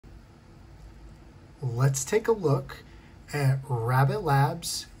let's take a look at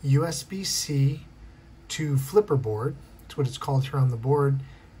Rabbit-Labs USB-C to flipper board. That's what it's called here on the board,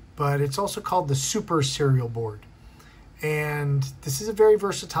 but it's also called the SuperCereal board. And this is a very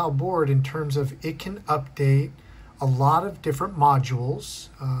versatile board in terms of it can update a lot of different modules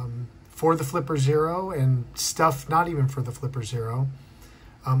for the Flipper Zero and stuff not even for the Flipper Zero.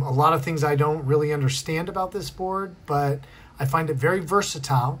 A lot of things I don't really understand about this board, but I find it very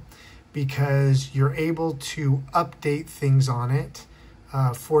versatile because you're able to update things on it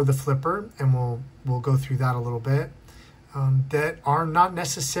for the flipper, and we'll go through that a little bit, that are not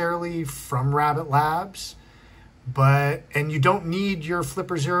necessarily from Rabbit-Labs, and you don't need your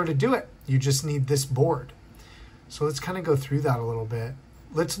Flipper Zero to do it. You just need this board. So let's kind of go through that a little bit.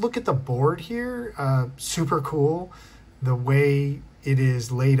 Let's look at the board here. Super cool the way it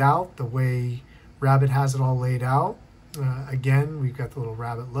is laid out, the way Rabbit has it all laid out. Again, we've got the little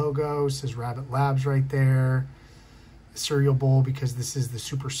Rabbit logo. It says Rabbit-Labs right there. Cereal bowl because this is the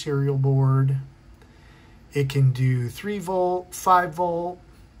SuperCereal board. It can do 3 volt, 5 volt.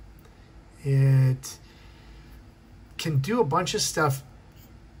 It can do a bunch of stuff.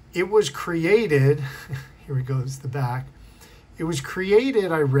 It was created, here we go, this is the back. It was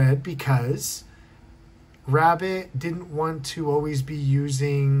created, I read, because Rabbit didn't want to always be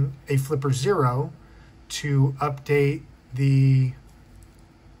using a Flipper Zero to update this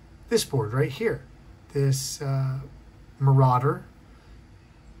board right here, this Marauder,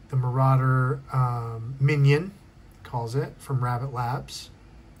 the Marauder Minion, calls it, from Rabbit-Labs.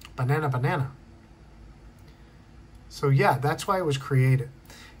 Banana. So yeah, that's why it was created.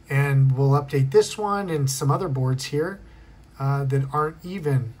 And we'll update this one and some other boards here that aren't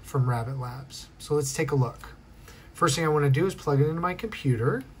even from Rabbit-Labs. So let's take a look. First thing I want to do is plug it into my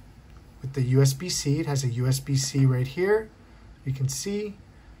computer with the USB-C. It has a USB-C right here. You can see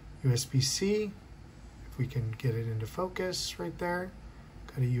USB-C. If we can get it into focus right there.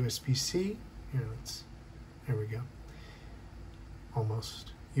 Got a USB-C. Here, there we go.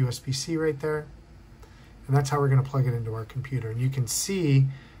 Almost. USB-C right there. And that's how we're going to plug it into our computer. And you can see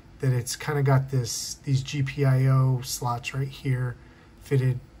that it's kind of got these GPIO slots right here,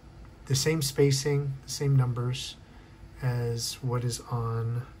 fitted the same spacing, the same numbers as what is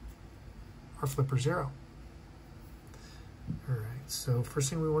on our Flipper Zero. All right, so first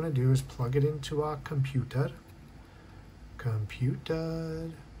thing we want to do is plug it into our computer.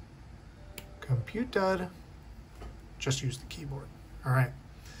 Computer. Just use the keyboard. All right.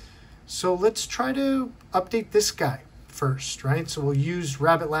 So let's try to update this guy first, right? So we'll use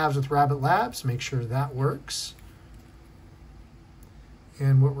Rabbit-Labs with Rabbit-Labs, make sure that works.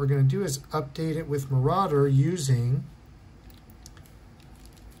 And what we're going to do is update it with Marauder using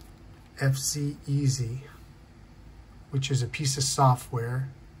FC Easy, which is a piece of software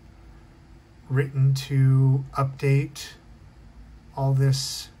written to update all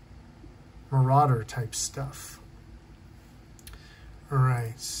this Marauder type stuff. All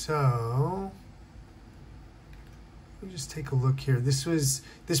right, so let me just take a look here. This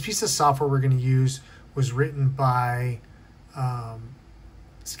piece of software we're going to use was written by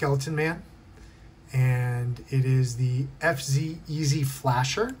Skeleton Man, and it is the FZ Easy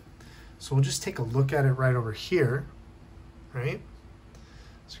Flasher. So we'll just take a look at it right over here, right?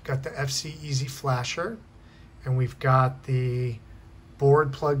 So we've got the FC Easy Flasher, and we've got the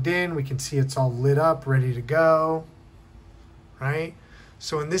board plugged in. We can see it's all lit up, ready to go, right?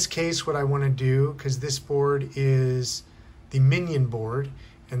 So in this case, what I want to do, because this board is the Minion board,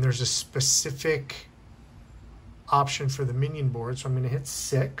 and there's a specific option for the Minion board, so I'm going to hit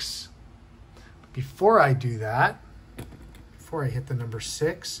 6. Before I do that, before I hit the number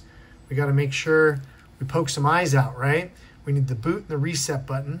 6, we got to make sure we poke some eyes out, right? We need the boot and the reset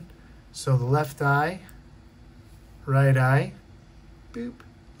button. So the left eye, right eye, boop,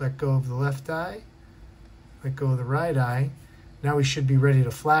 let go of the left eye, let go of the right eye. Now we should be ready to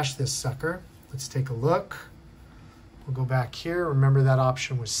flash this sucker. Let's take a look. We'll go back here. Remember that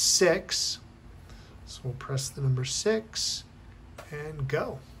option was 6. So we'll press the number 6 and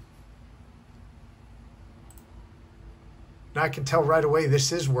go. Now I can tell right away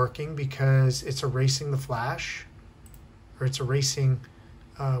this is working because it's erasing the flash, or it's erasing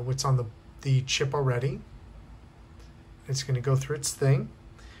what's on the chip already. It's going to go through its thing.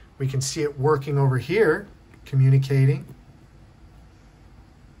 We can see it working over here, communicating.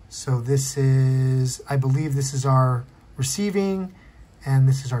 So this is, I believe this is our receiving, and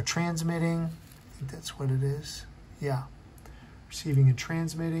this is our transmitting. I think that's what it is. Yeah, receiving and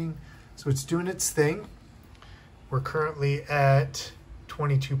transmitting. So it's doing its thing. We're currently at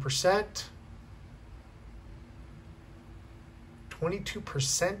 22%.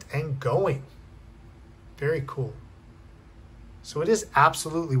 22% and going. Very cool. So it is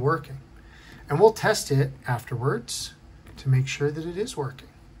absolutely working. And we'll test it afterwards to make sure that it is working.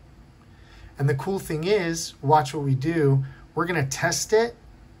 And the cool thing is, watch what we do. We're going to test it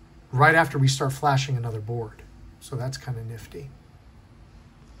right after we start flashing another board. So that's kind of nifty.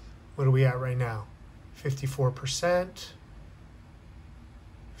 What are we at right now? 54%.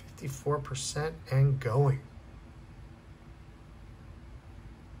 54% and going.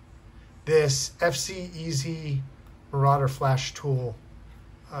 This FC Easy Marauder Flash tool,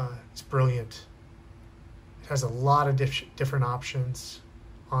 it's brilliant. It has a lot of different options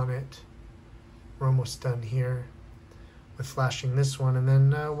on it. We're almost done here with flashing this one, and then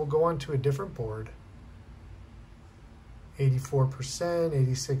we'll go on to a different board. 84%,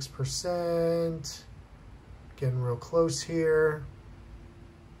 86%, getting real close here.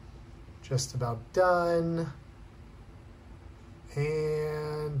 Just about done.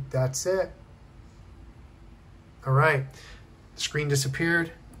 And that's it. All right, the screen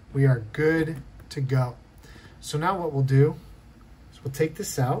disappeared. We are good to go. So now what we'll do is we'll take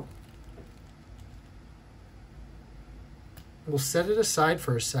this out. We'll set it aside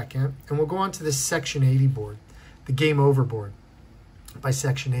for a second, and we'll go on to this Section 80 board, the Game Over board by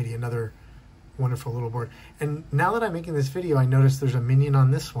Section 80, another wonderful little board. And now that I'm making this video, I noticed there's a Minion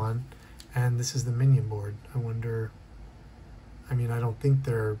on this one, and this is the Minion board. I wonder, I mean, I don't think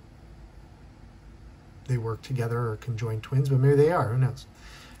they work together or conjoined twins, but maybe they are, who knows?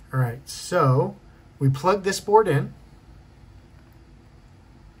 All right, so we plug this board in.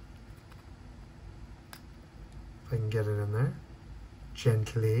 If I can get it in there,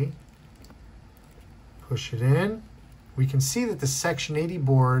 gently push it in. We can see that the Section 80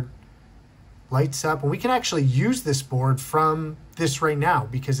 board lights up, and we can actually use this board from this right now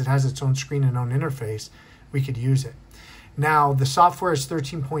because it has its own screen and own interface. We could use it. Now, the software is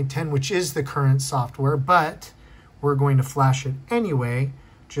 13.10, which is the current software, but we're going to flash it anyway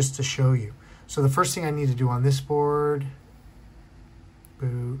just to show you. So the first thing I need to do on this board,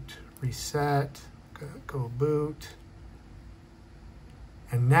 boot, reset, go boot,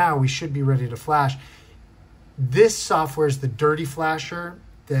 and now we should be ready to flash. This software is the dirty flasher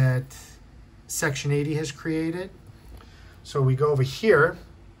that Section 80 has created. So we go over here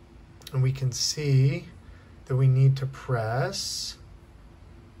and we can see that we need to press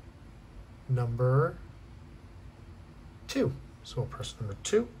number 2. So we'll press number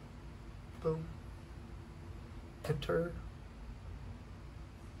 2, boom, enter.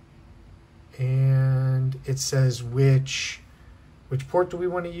 And it says which port do we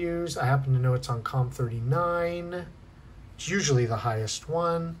want to use. I happen to know it's on COM39. It's usually the highest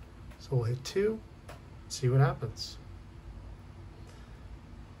one. So we'll hit 2, see what happens.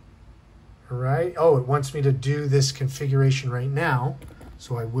 All right, oh, it wants me to do this configuration right now,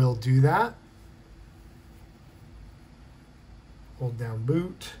 so I will do that. Hold down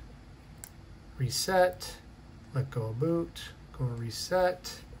boot, reset, let go of boot, go to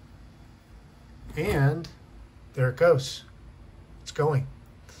reset, and there it goes. It's going.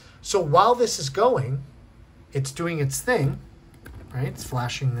 So while this is going, it's doing its thing, right? It's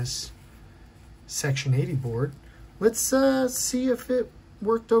flashing this Section 80 board. Let's see if it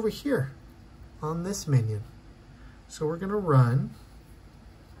worked over here on this Minion. So we're gonna run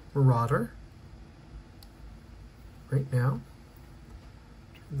Marauder right now.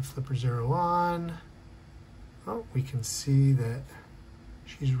 Turn the flipper 0 on. Oh, we can see that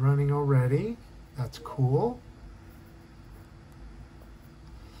she's running already. That's cool.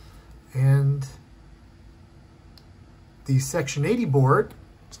 And the Section 80 board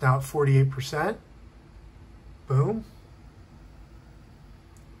is now at 48%. Boom.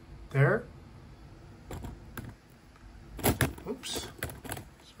 There. Oops.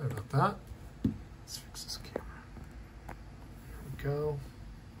 Sorry about that. Let's fix this camera. There we go.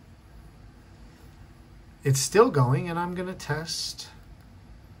 It's still going, and I'm going to test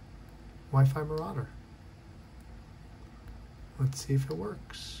Wi-Fi Marauder. Let's see if it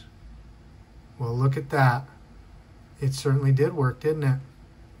works. Well, look at that. It certainly did work, didn't it?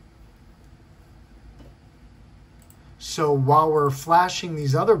 So while we're flashing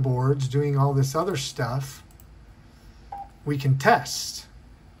these other boards, doing all this other stuff, we can test.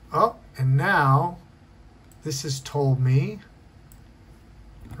 Oh, and now this has told me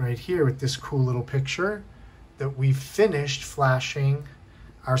right here with this cool little picture that we've finished flashing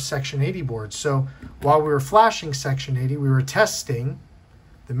our Section 80 board. So while we were flashing Section 80, we were testing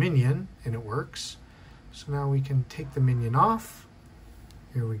the Minion, and it works. So now we can take the Minion off.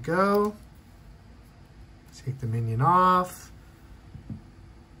 Here we go. Take the Minion off.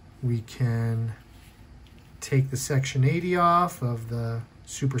 We can take the Section 80 off of the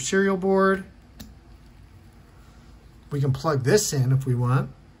SuperCerial board. We can plug this in if we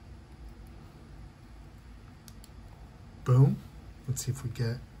want. Boom. Let's see if we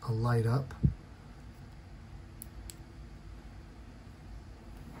get a light up.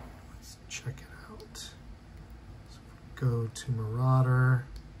 Let's check it out. So go to Marauder.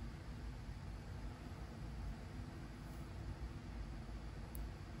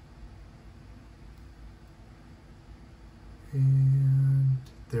 And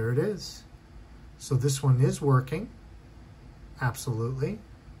there it is. So this one is working. Absolutely.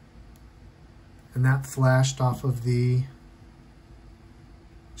 And that flashed off of the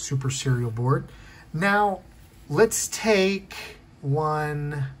SuperCerial board. Now, let's take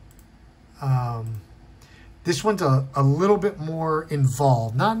one. This one's a little bit more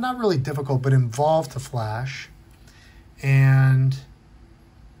involved. Not really difficult, but involved to flash. And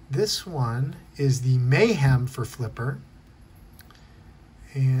this one is the Mayhem for Flipper.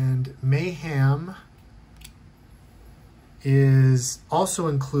 And Mayhem is also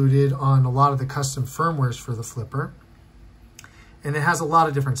included on a lot of the custom firmwares for the Flipper. And it has a lot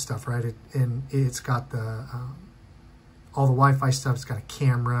of different stuff, right? It's got the all the Wi-Fi stuff. It's got a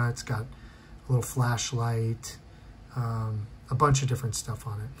camera. It's got a little flashlight, a bunch of different stuff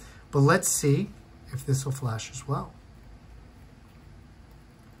on it. But let's see if this will flash as well.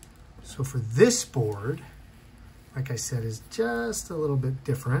 So for this board, like I said, is just a little bit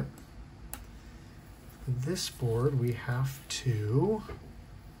different. For this board, we have to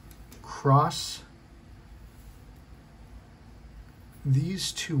cross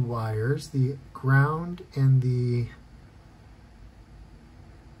these two wires, the ground and the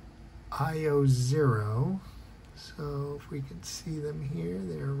IO0. So if we can see them here,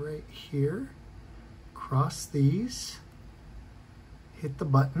 they're right here. Cross these, hit the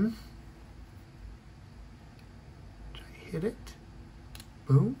button. Hit it,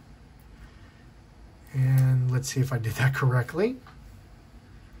 boom. And let's see if I did that correctly.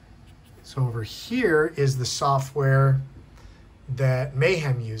 So over here is the software that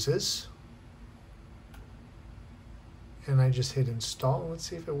Mayhem uses. And I just hit install. Let's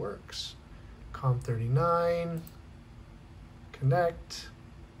see if it works. COM39, connect.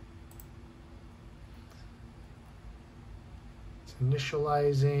 It's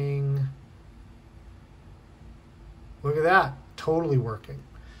initializing. Look at that, totally working.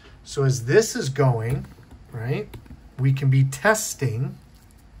 So as this is going, right, we can be testing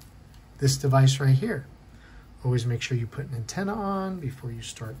this device right here. Always make sure you put an antenna on before you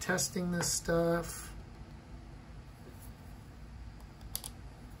start testing this stuff.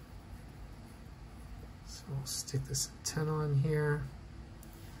 So we'll stick this antenna on here.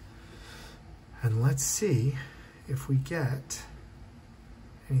 And let's see if we get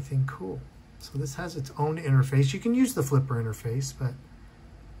anything cool. So this has its own interface. You can use the Flipper interface, but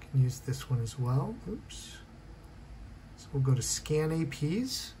you can use this one as well. Oops. So we'll go to Scan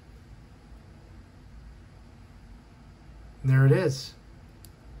APs. And there it is.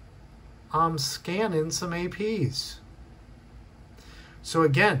 I'm scanning some APs. So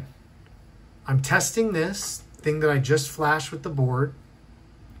again, I'm testing this thing that I just flashed with the board.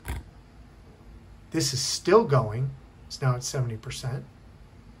 This is still going. It's now at 70%.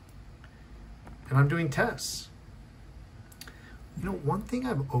 And I'm doing tests. You know, one thing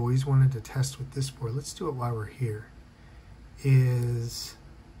I've always wanted to test with this board, let's do it while we're here, is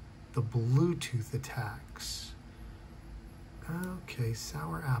the Bluetooth attacks. Okay,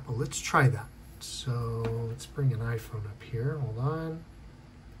 sour apple. Let's try that. So let's bring an iPhone up here. Hold on.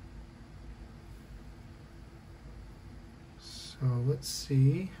 So let's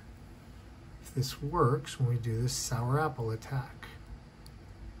see if this works when we do this sour apple attack.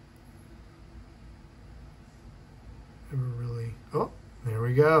 Never really. Oh, there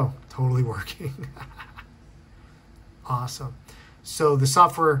we go. Totally working. Awesome. So the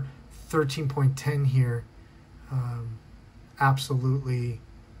software 13.10 here absolutely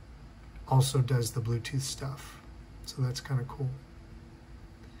also does the Bluetooth stuff. So that's kind of cool.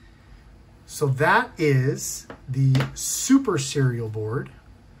 So that is the SuperCerial board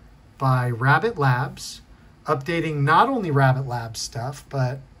by Rabbit-Labs, updating not only Rabbit-Labs stuff,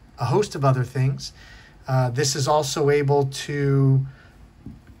 but a host of other things. This is also able to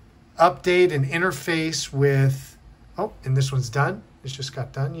update and interface with, oh, and this one's done. This just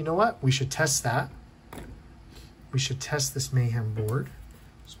got done. You know what? We should test that. We should test this Mayhem board.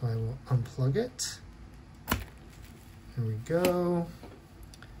 So I will unplug it. Here we go.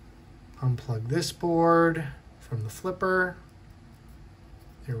 Unplug this board from the Flipper.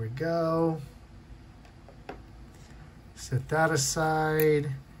 There we go. Set that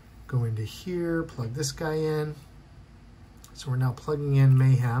aside. Go into here, plug this guy in. So we're now plugging in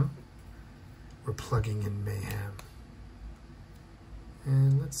Mayhem. We're plugging in Mayhem.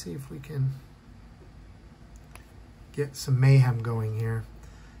 And let's see if we can get some Mayhem going here.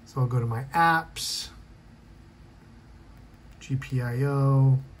 So I'll go to my apps,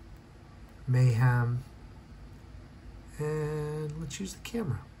 GPIO, Mayhem, and let's use the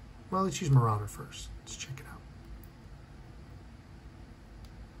camera. Well, let's use Marauder first. Let's check it out.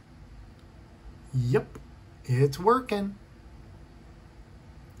 Yep, it's working.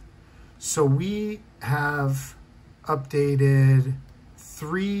 So we have updated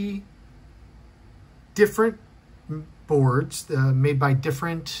 3 different boards made by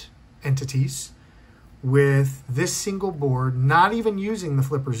different entities with this single board, not even using the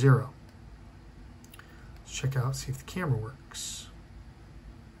Flipper Zero. Let's check out, see if the camera works.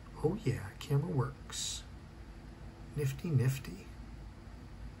 Oh yeah, camera works. Nifty, nifty.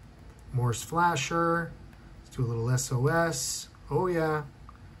 Morse flasher. Let's do a little SOS. Oh yeah,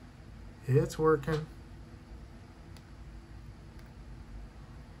 it's working.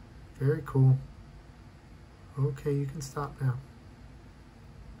 Very cool. Okay, you can stop now.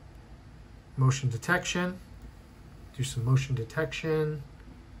 Motion detection. Do some motion detection.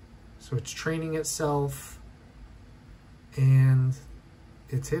 So it's training itself and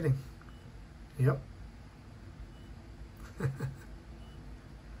it's hitting. Yep.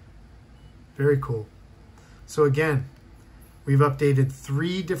 Very cool. So again, we've updated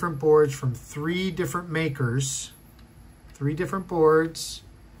 3 different boards from 3 different makers. 3 different boards,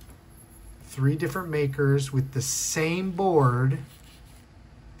 3 different makers with the same board,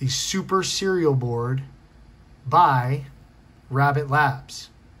 the SuperCerial Board by Rabbit-Labs.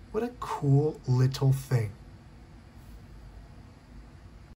 What a cool little thing.